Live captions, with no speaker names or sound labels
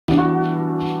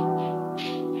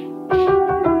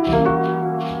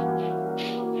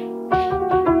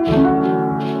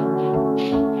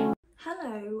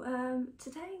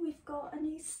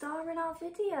our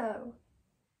video.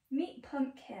 Meet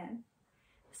Pumpkin.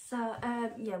 So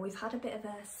yeah, we've had a bit of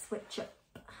a switch up.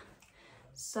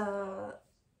 So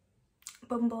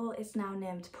Bumble is now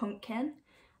named Pumpkin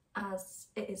as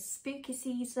it is spooky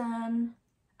season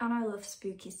and I love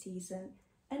spooky season.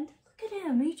 And look at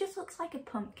him, he just looks like a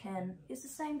pumpkin. He's the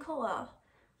same colour.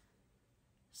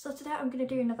 So today I'm going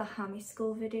to do another Hammy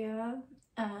school video,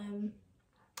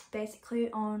 basically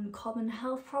on common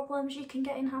health problems you can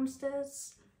get in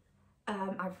hamsters.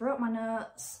 I've wrote my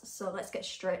notes, so let's get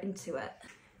straight into it.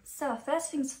 So first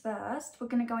things first, we're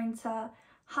going to go into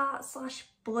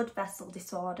heart/blood vessel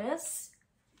disorders.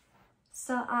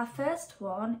 So our first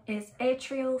one is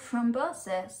atrial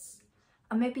thrombosis.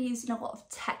 I may be using a lot of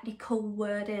technical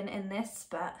wording in this,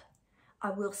 but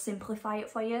I will simplify it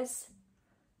for you.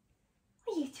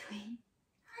 What are you doing?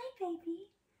 Hi, baby.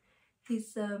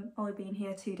 He's only been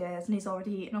here 2 days and he's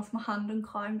already eaten off my hand and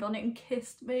climbed on it and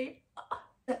kissed me.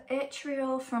 The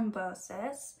atrial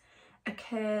thrombosis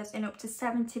occurs in up to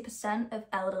 70% of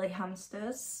elderly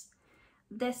hamsters.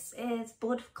 This is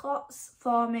blood clots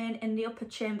forming in the upper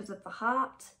chambers of the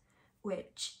heart,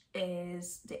 which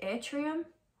is the atrium.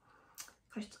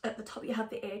 At the top you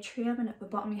have the atrium and at the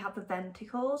bottom you have the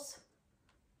ventricles.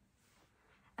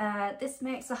 This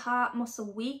makes the heart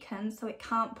muscle weaken so it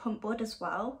can't pump blood as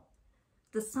well.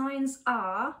 The signs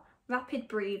are rapid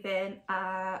breathing,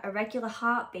 irregular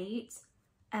heartbeat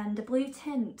and a blue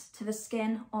tint to the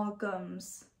skin or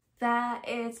gums. There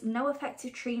is no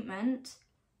effective treatment,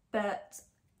 but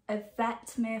a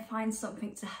vet may find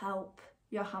something to help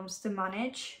your hamster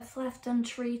manage. If left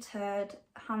untreated,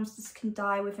 hamsters can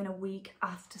die within a week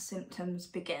after symptoms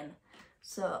begin.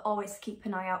 So always keep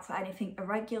an eye out for anything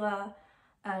irregular,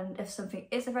 and if something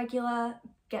is irregular,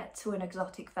 get to an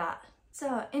exotic vet.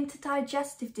 So into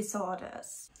digestive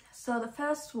disorders. So the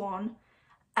first one,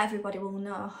 everybody will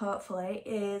know hopefully,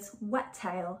 is wet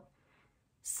tail.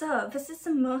 So this is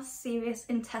the most serious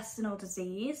intestinal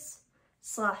disease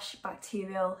 /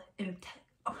 bacterial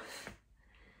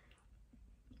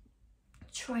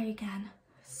try again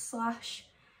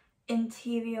 /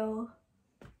 interior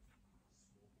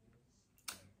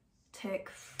take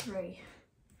 3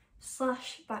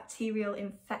 / bacterial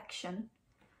infection.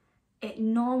 It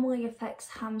normally affects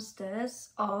hamsters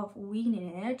of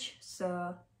weaning age,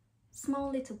 so small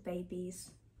little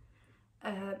babies.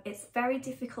 It's very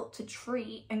difficult to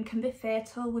treat and can be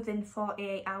fatal within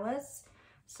 48 hours.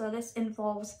 So this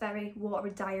involves very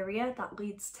watery diarrhea that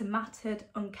leads to matted,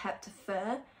 unkept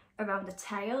fur around the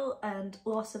tail and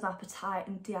loss of appetite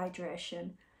and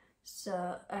dehydration.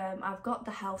 So I've got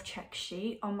the health check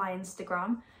sheet on my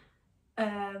Instagram.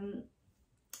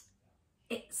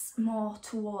 It's more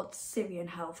towards Syrian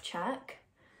health check,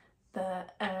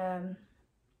 but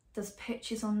there's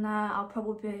pictures on there. I'll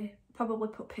probably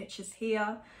put pictures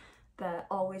here, but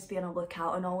always be on a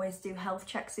lookout and always do health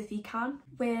checks if you can.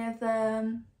 With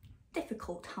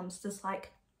difficult hamsters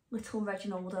like little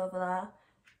Reginald over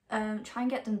there, try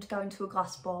and get them to go into a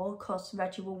glass bowl because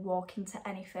Reggie will walk into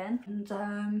anything,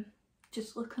 and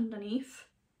just look underneath.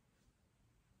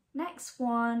 Next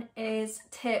one is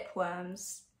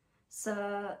tapeworms.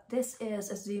 So this is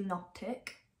a zoonotic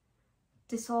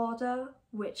disorder,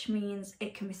 which means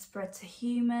it can be spread to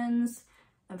humans,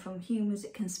 and from humans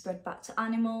it can spread back to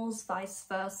animals, vice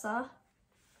versa.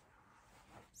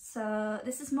 So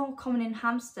this is more common in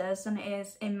hamsters than it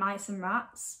is in mice and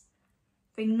rats.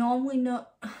 They normally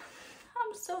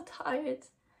I'm so tired.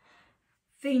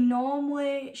 They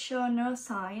normally show no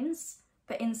signs,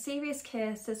 but in serious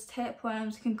cases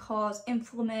tapeworms can cause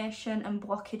inflammation and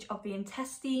blockage of the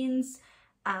intestines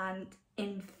and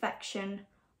infection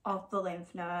of the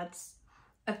lymph nodes.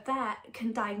 A vet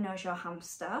can diagnose your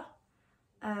hamster,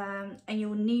 and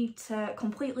you'll need to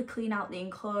completely clean out the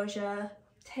enclosure,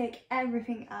 take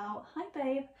everything out. Hi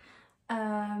babe.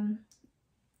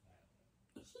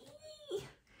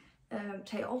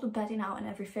 Take all the bedding out and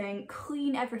everything,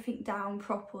 clean everything down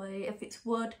properly. If it's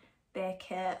wood,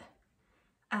 bake it.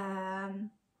 And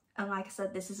like I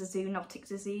said, this is a zoonotic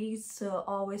disease, so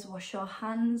always wash your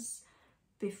hands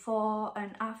before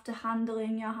and after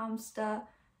handling your hamster,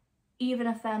 even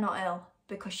if they're not ill,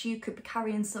 because you could be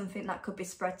carrying something that could be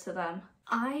spread to them.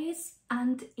 Eyes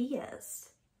and ears.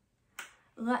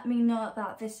 Let me know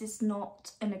that this is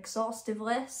not an exhaustive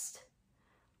list.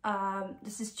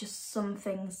 This is just some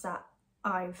things that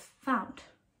I've found.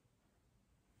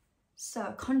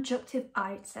 So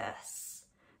conjunctivitis.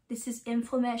 This is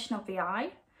inflammation of the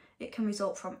eye. It can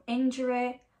result from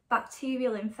injury,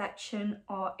 bacterial infection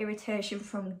or irritation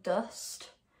from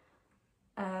dust.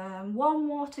 Warm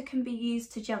water can be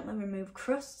used to gently remove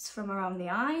crusts from around the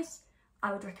eyes.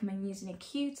 I would recommend using a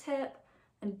Q-tip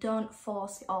and don't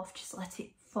force it off, just let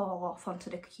it fall off onto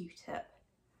the Q-tip.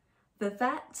 The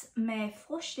vet may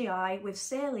flush the eye with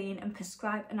saline and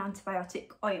prescribe an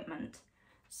antibiotic ointment.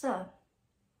 So,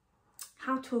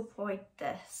 how to avoid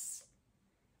this?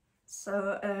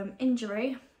 So,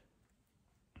 injury,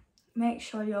 make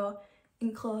sure your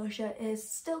enclosure is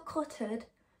still cluttered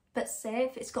but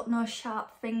safe. It's got no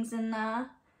sharp things in there.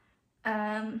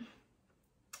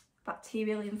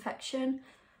 Bacterial infection,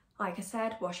 like I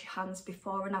said, wash your hands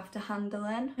before and after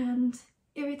handling. And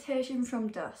irritation from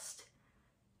dust.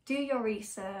 Do your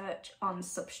research on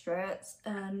substrates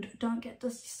and don't get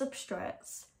dusty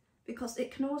substrates, because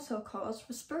it can also cause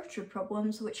respiratory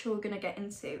problems, which we're going to get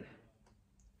into.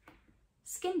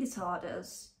 Skin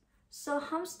disorders. So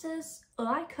hamsters,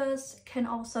 like us, can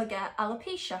also get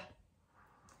alopecia.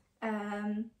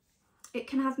 It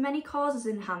can have many causes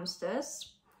in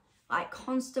hamsters, like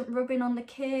constant rubbing on the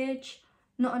cage,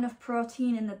 not enough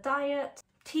protein in the diet,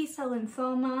 T-cell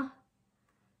lymphoma,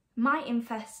 mite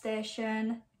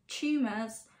infestation,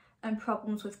 tumours and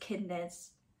problems with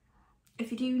kidneys.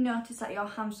 If you do notice that your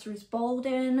hamster is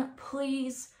balding,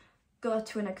 please go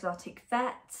to an exotic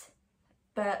vet.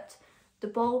 But the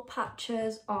bald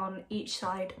patches on each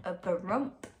side of the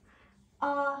rump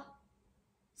are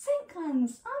scent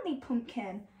glands, aren't they,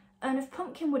 Pumpkin? And if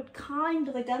Pumpkin would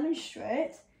kindly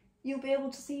demonstrate, you'll be able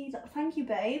to see that. Thank you,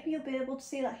 babe. You'll be able to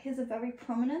see that his are very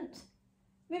prominent.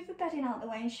 Move the bedding out of the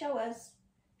way and show us.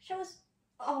 Show us.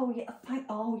 Oh yeah,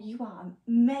 oh, you are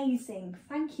amazing.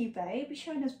 Thank you, babe. You're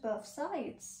showing us both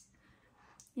sides.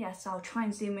 Yes, I'll try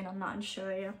and zoom in on that and show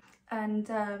you. And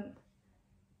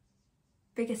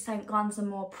bigger scent glands are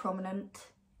more prominent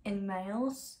in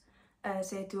males, as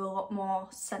they do a lot more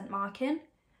scent marking.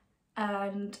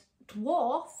 And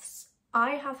dwarfs,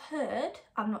 I have heard,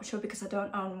 I'm not sure because I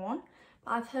don't own one,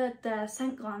 but I've heard their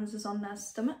scent glands is on their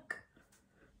stomach.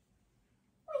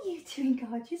 What are you doing,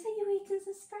 gorgeous? Are you eating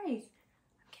some sprays?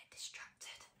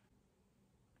 Distracted.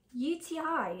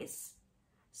 UTIs.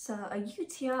 So a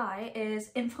UTI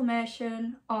is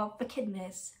inflammation of the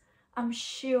kidneys. I'm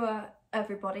sure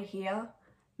everybody here,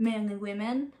 mainly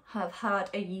women, have had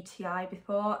a UTI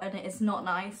before, and it is not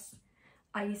nice.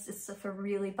 I used to suffer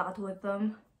really bad with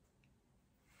them.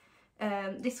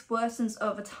 This worsens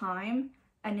over time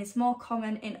and is more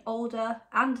common in older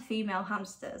and female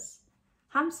hamsters.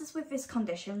 Hamsters with this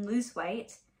condition lose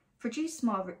weight, produce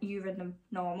more urine than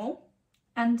normal,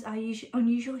 and are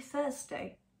unusually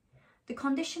thirsty. The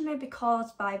condition may be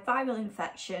caused by viral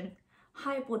infection,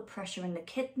 high blood pressure in the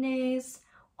kidneys,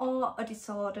 or a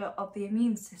disorder of the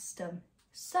immune system.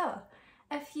 So,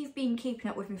 if you've been keeping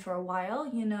up with me for a while,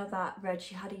 you know that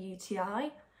Reggie had a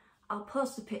UTI. I'll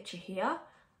post a picture here.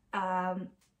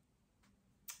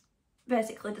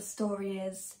 Basically the story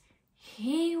is,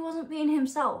 he wasn't being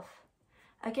himself.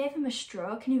 I gave him a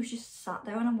stroke and he was just sat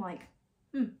there, and I'm like,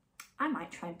 I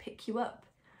might try and pick you up.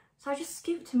 So I just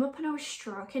scooped him up and I was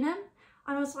stroking him.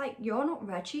 And I was like, you're not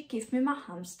Reggie, give me my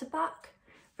hamster back.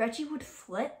 Reggie would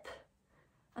flip.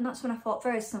 And that's when I thought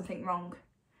there is something wrong.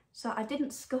 So I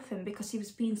didn't scuff him because he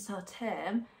was being so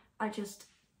tame. I just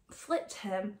flipped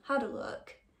him, had a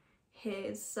look.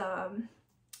 His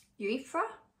urethra,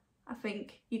 I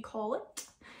think you call it,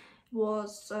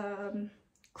 was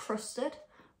crusted,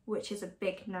 which is a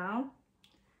big no.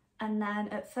 And then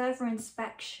at further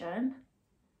inspection,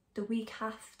 the week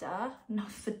after, no,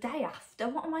 the day after,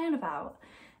 what am I on about?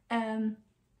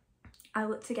 I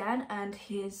looked again and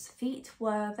his feet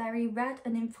were very red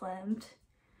and inflamed.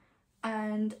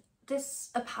 And this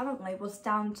apparently was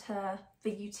down to the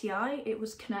UTI, it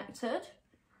was connected.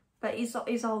 But he's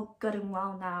all good and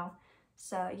well now.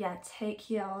 So yeah, take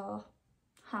your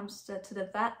hamster to the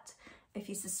vet if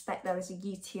you suspect there is a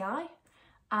UTI.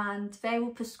 And they will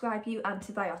prescribe you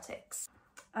antibiotics.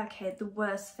 Okay, the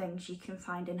worst things you can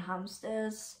find in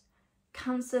hamsters: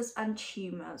 cancers and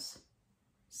tumours.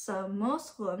 So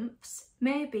most lumps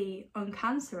may be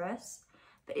uncancerous,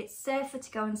 but it's safer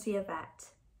to go and see a vet.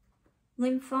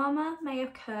 Lymphoma may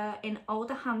occur in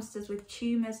older hamsters with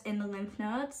tumours in the lymph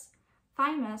nodes,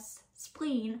 thymus,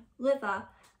 spleen, liver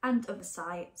and other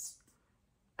sites.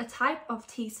 A type of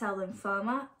T-cell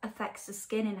lymphoma affects the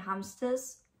skin in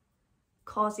hamsters,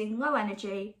 causing low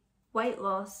energy, weight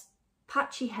loss,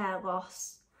 patchy hair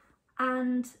loss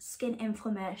and skin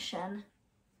inflammation.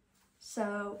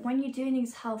 So when you're doing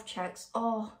these health checks,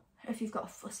 or if you've got a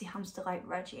fussy hamster like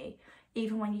Reggie,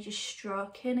 even when you're just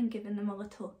stroking and giving them a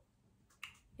little,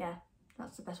 yeah,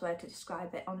 that's the best way to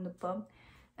describe it, on the bum,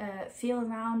 feel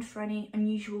around for any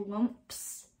unusual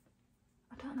lumps.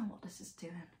 I don't know what this is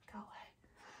doing, go away.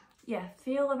 Yeah,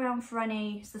 feel around for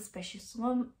any suspicious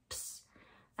lumps.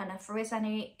 and if there is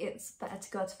any, it's better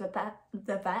to go to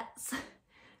the vets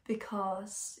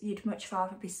because you'd much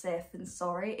rather be safe than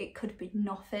sorry. It could be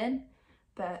nothing,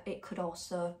 but it could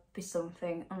also be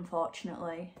something,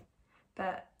 unfortunately.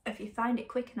 But if you find it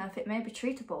quick enough, it may be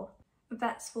treatable.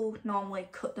 Vets will normally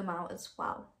cut them out as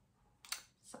well.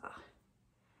 So,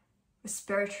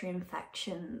 respiratory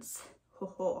infections.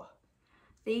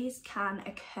 These can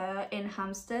occur in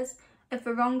hamsters if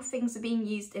the wrong things are being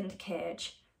used in the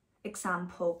cage.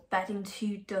 Example, bedding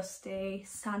too dusty,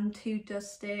 sand too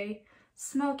dusty,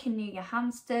 smoking near your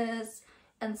hamsters,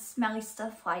 and smelly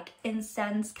stuff like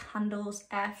incense, candles,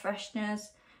 air fresheners,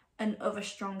 and other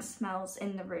strong smells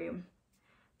in the room.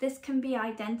 This can be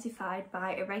identified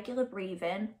by irregular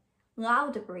breathing,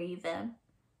 louder breathing,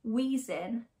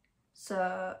 wheezing,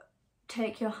 so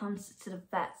take your hamster to the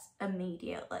vets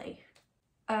immediately.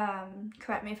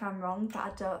 Correct me if I'm wrong, but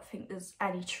I don't think there's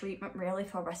any treatment really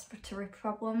for respiratory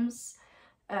problems.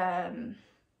 I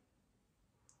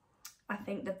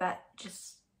think the vet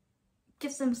just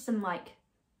gives them some like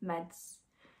meds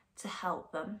to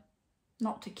help them,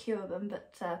 not to cure them,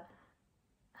 but to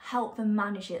help them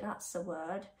manage it, that's the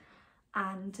word,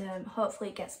 and hopefully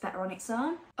it gets better on its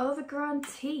own. Overgrown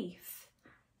teeth.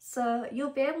 So you'll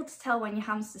be able to tell when your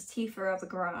hamster's teeth are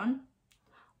overgrown,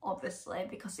 obviously,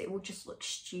 because it will just look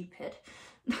stupid.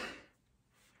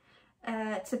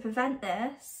 To prevent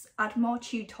this, add more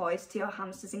chew toys to your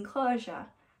hamster's enclosure,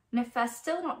 and if they're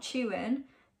still not chewing,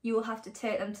 you will have to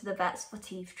take them to the vets for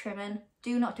teeth trimming.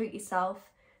 Do not do it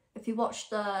yourself. If you watch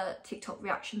the TikTok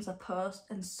reactions I post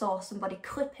and saw somebody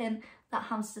clipping that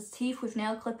hamster's teeth with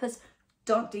nail clippers,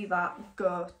 don't do that.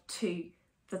 Go to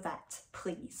the vet,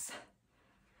 please.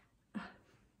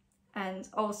 And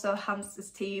also,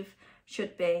 hamster's teeth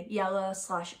should be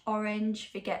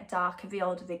yellow/orange. They get darker the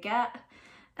older they get.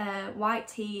 White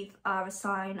teeth are a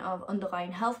sign of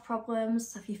underlying health problems.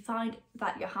 So if you find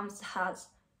that your hamster has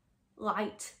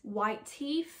light white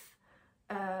teeth,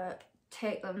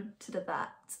 take them to the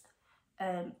vet.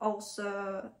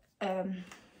 Also,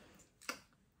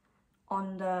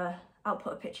 on the, I'll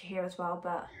put a picture here as well,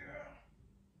 but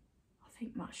I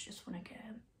think Matt's just want to get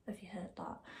him, if you heard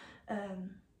that.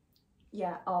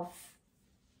 Yeah, of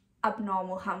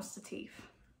abnormal hamster teeth.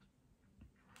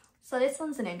 So this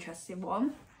one's an interesting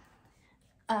one.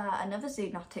 Another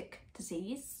zoonotic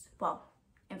disease, well,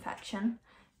 infection,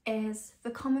 is the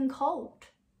common cold,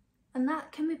 and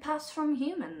that can be passed from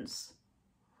humans.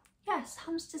 Yes,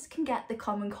 hamsters can get the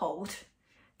common cold.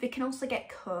 They can also get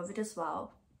COVID as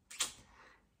well.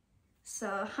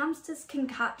 So hamsters can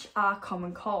catch our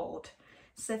common cold.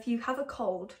 So if you have a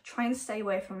cold, try and stay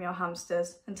away from your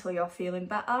hamsters until you're feeling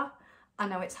better. I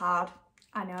know it's hard.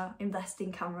 I know, invest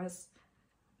in cameras.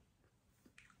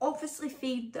 Obviously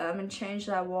feed them and change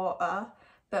their water,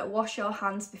 but wash your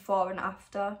hands before and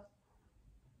after,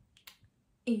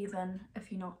 even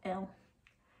if you're not ill.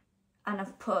 And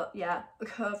I've put, yeah,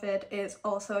 COVID is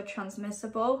also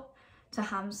transmissible to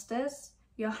hamsters.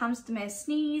 Your hamster may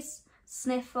sneeze,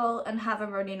 sniffle, and have a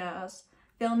runny nose.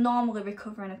 They'll normally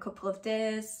recover in a couple of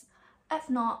days. If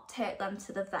not, take them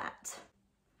to the vet.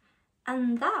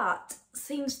 And that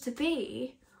seems to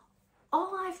be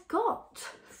all I've got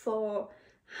for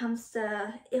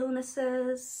hamster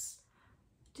illnesses,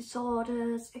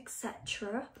 disorders,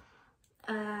 etc.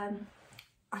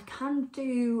 I can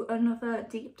do another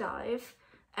deep dive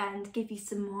and give you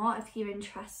some more if you're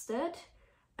interested,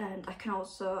 and I can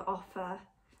also offer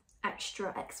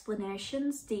extra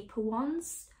explanations, deeper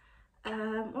ones.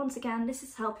 Once again, this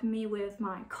is helping me with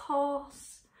my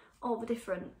course, all the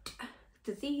different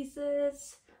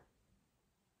diseases.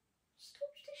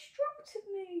 Stop distracting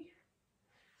me.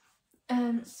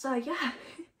 So yeah,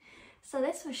 so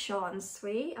this was short and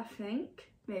sweet, I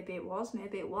think. Maybe it was,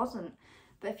 maybe it wasn't.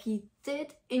 But if you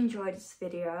did enjoy this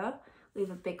video, leave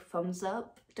a big thumbs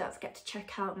up. Don't forget to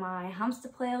check out my hamster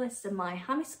playlist and my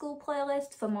Hammy School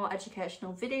playlist for more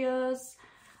educational videos.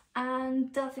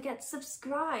 And don't forget to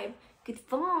subscribe.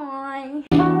 Goodbye.